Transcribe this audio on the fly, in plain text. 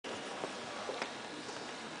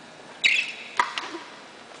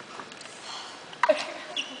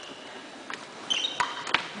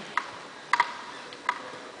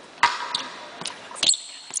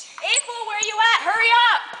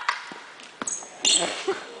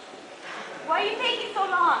Why are you taking so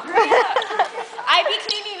long? Hurry up. I be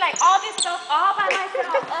cleaning like all this stuff all by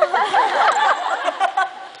myself.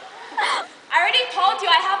 I already told you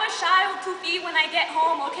I have a child to feed when I get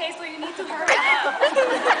home, okay? So you need to hurry up.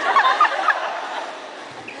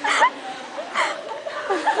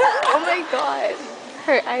 Oh my god.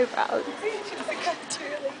 Her eyebrows.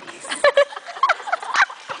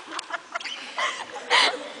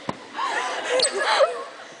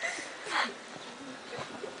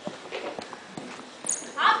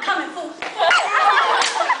 I'm coming, fool.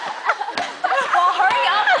 Well, hurry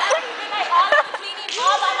up. I already did like all the cleaning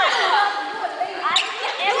all by myself. I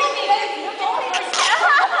did everything. You don't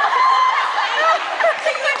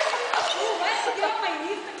Get on my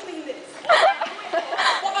knees to clean this.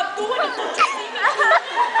 What I'm doing is what you see me do.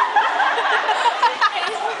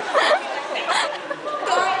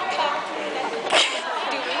 Don't talk to me like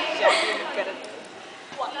this.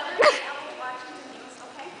 What? The other day I was watching the news,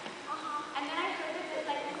 okay? And then I heard that there's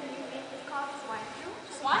like this new myth. It's called swine flu.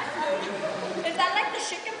 Swine flu? Is that like the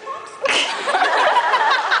chicken pox?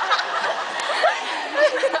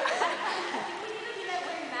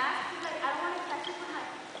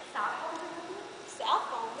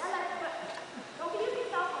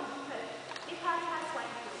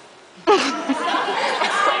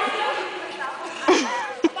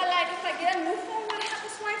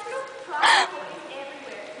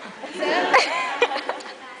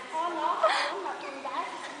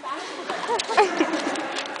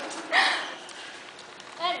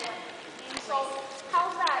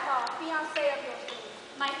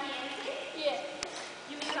 My fiancé? Yeah.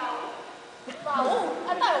 You mean Raul? Raul?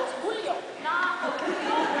 I thought it was Julio. Nah, Julio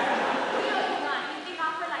is not. He's been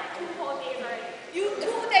gone for like 2 whole days already. You 2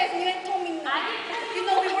 days and you ain't told me nothing. I didn't. You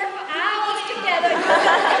know we work for hours together.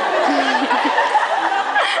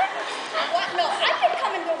 What? No, I can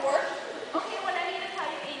come into work. Okay, well, I need to tell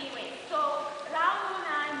you anyway. So, Raul and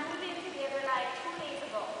I moved in together like 2 days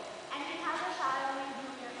ago. And he has a child named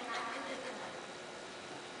Junior, and I have a sister.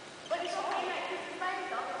 But it's okay, like, this is by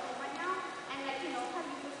himself at home right now. And, like, he knows how to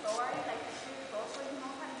use the store. He's like 6 years old, so he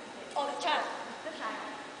knows how to use it. Oh, the child. The child.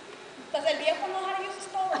 Does el viejo know how to use the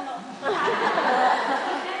stove or no?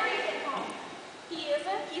 He's never even home. He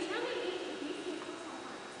isn't? He's really easy. He's cool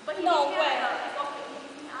sometimes. But he No needs me way. out of love. It's okay. He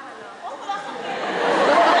needs me out of love. Oh, that's okay.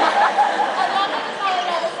 As long as it's not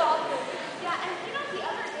another salt. Yeah, and you know, the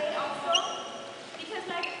other day also, because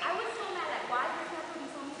like, I was so mad, like, why does he have to be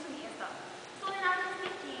so mean to me and stuff? So then I was just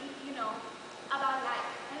thinking, you know, about life,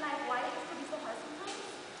 and like, why it has to be so hard sometimes?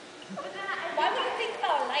 But then Why would you think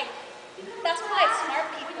about life? That's for like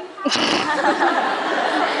smart people. So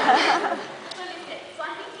listen, so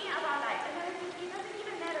I'm thinking about life, and then I think it doesn't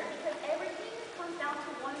even matter, because everything comes down to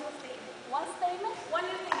one little statement. One statement? One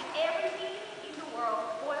little statement. Everything in the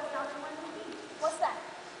world boils down to one little thing. What's that?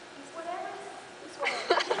 It's whatever. It's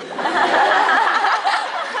whatever.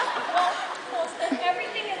 Well, if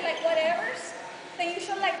everything is like whatever's, then you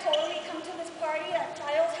should like totally come to this party that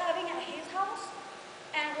Tayo's having at his house.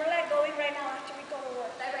 And we're like going right now after we go to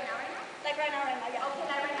work. Like right now, right now? Like right now, yeah. Okay,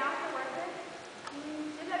 like right now after work then?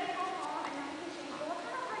 Just let me go home and then we can change. But what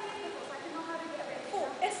kind of party is this? So I can know how to get ready.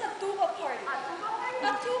 Cool. It's a tuba party. A tuba party?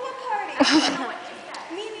 A tuba party. I don't know what is that.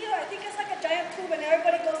 Me neither. I think it's like a giant tube and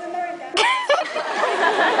everybody goes in there and dances. It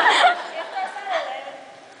starts at 11.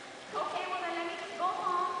 Okay, well then let me just go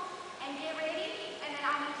home and get ready and then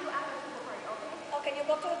I'll meet you at the tuba party, okay? Okay, you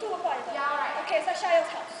go to the tuba party then? Yeah, all right. Okay, it's at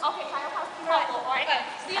Shayo's house. Okay, Kyle house tomorrow. Right. All right. Okay.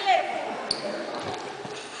 See you later.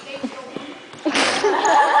 Thank you.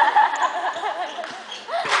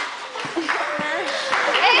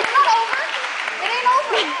 Hey, it's not over. It ain't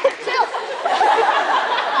over. Chill.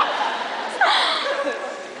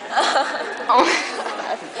 Oh my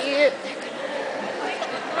god. See?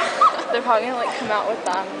 They're probably gonna like come out with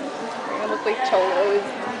them. They're gonna look like cholos.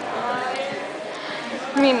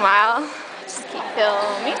 Meanwhile, just keep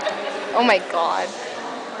filming. Oh my god.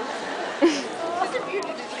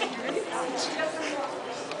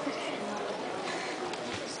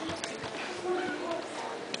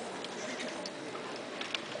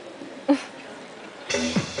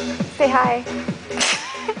 Say hi.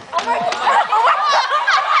 Oh my god. Oh my god.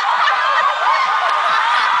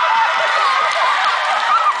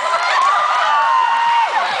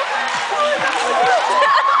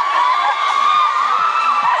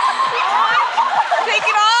 Take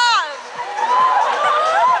it off!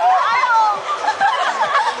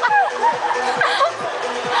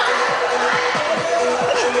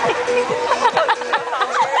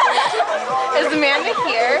 Is Amanda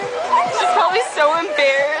here? She's probably so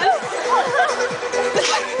embarrassed.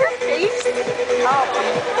 Her face.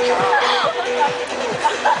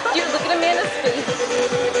 Dude, look at Amanda's face.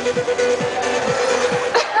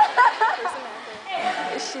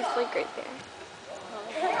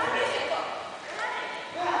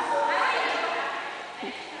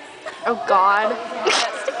 Oh God.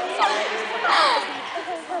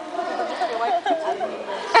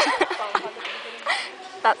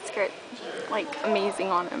 That's great. Like amazing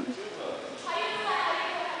on him.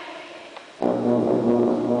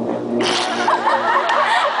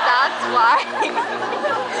 That's why.